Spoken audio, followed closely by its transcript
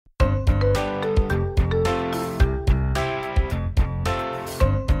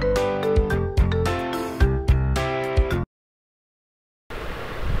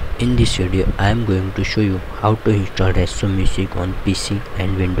In this video, I am going to show you how to install Resso Music on PC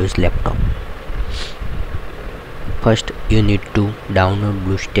and Windows laptop. First, you need to download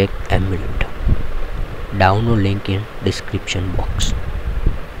BlueStack emulator. Download link in description box.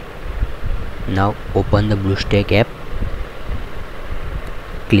 Now open the BlueStack app.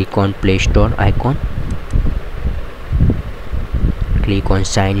 Click on Play Store icon. Click on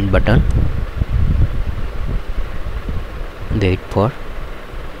Sign In button. Wait for.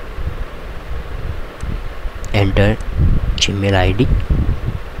 Enter Gmail ID.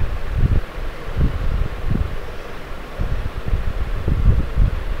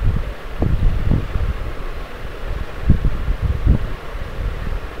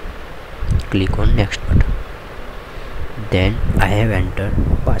 Click on Next button. Then I have entered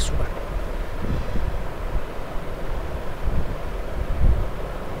password.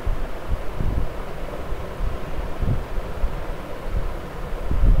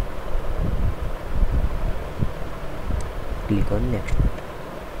 Click on Next button.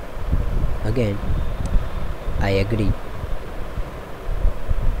 Again I agree.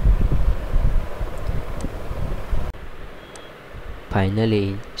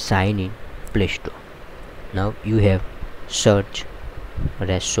 Finally sign in Play Store. Now you have search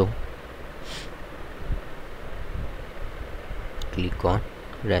Resso. Click on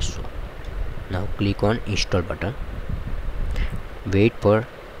Resso. Now click on Install button. Wait for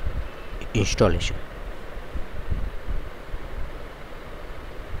installation.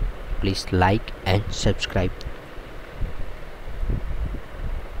 Please like and subscribe.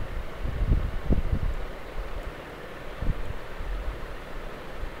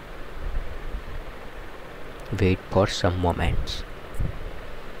 Wait for some moments.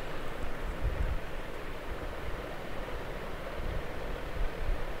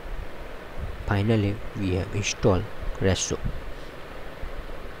 Finally, we have installed Resso.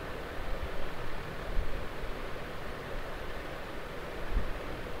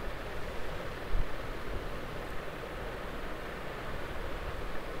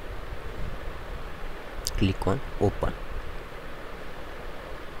 Click on Open.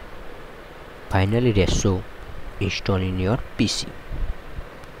 Finally, Resso install in your PC.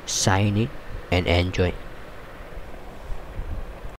 Sign in and enjoy.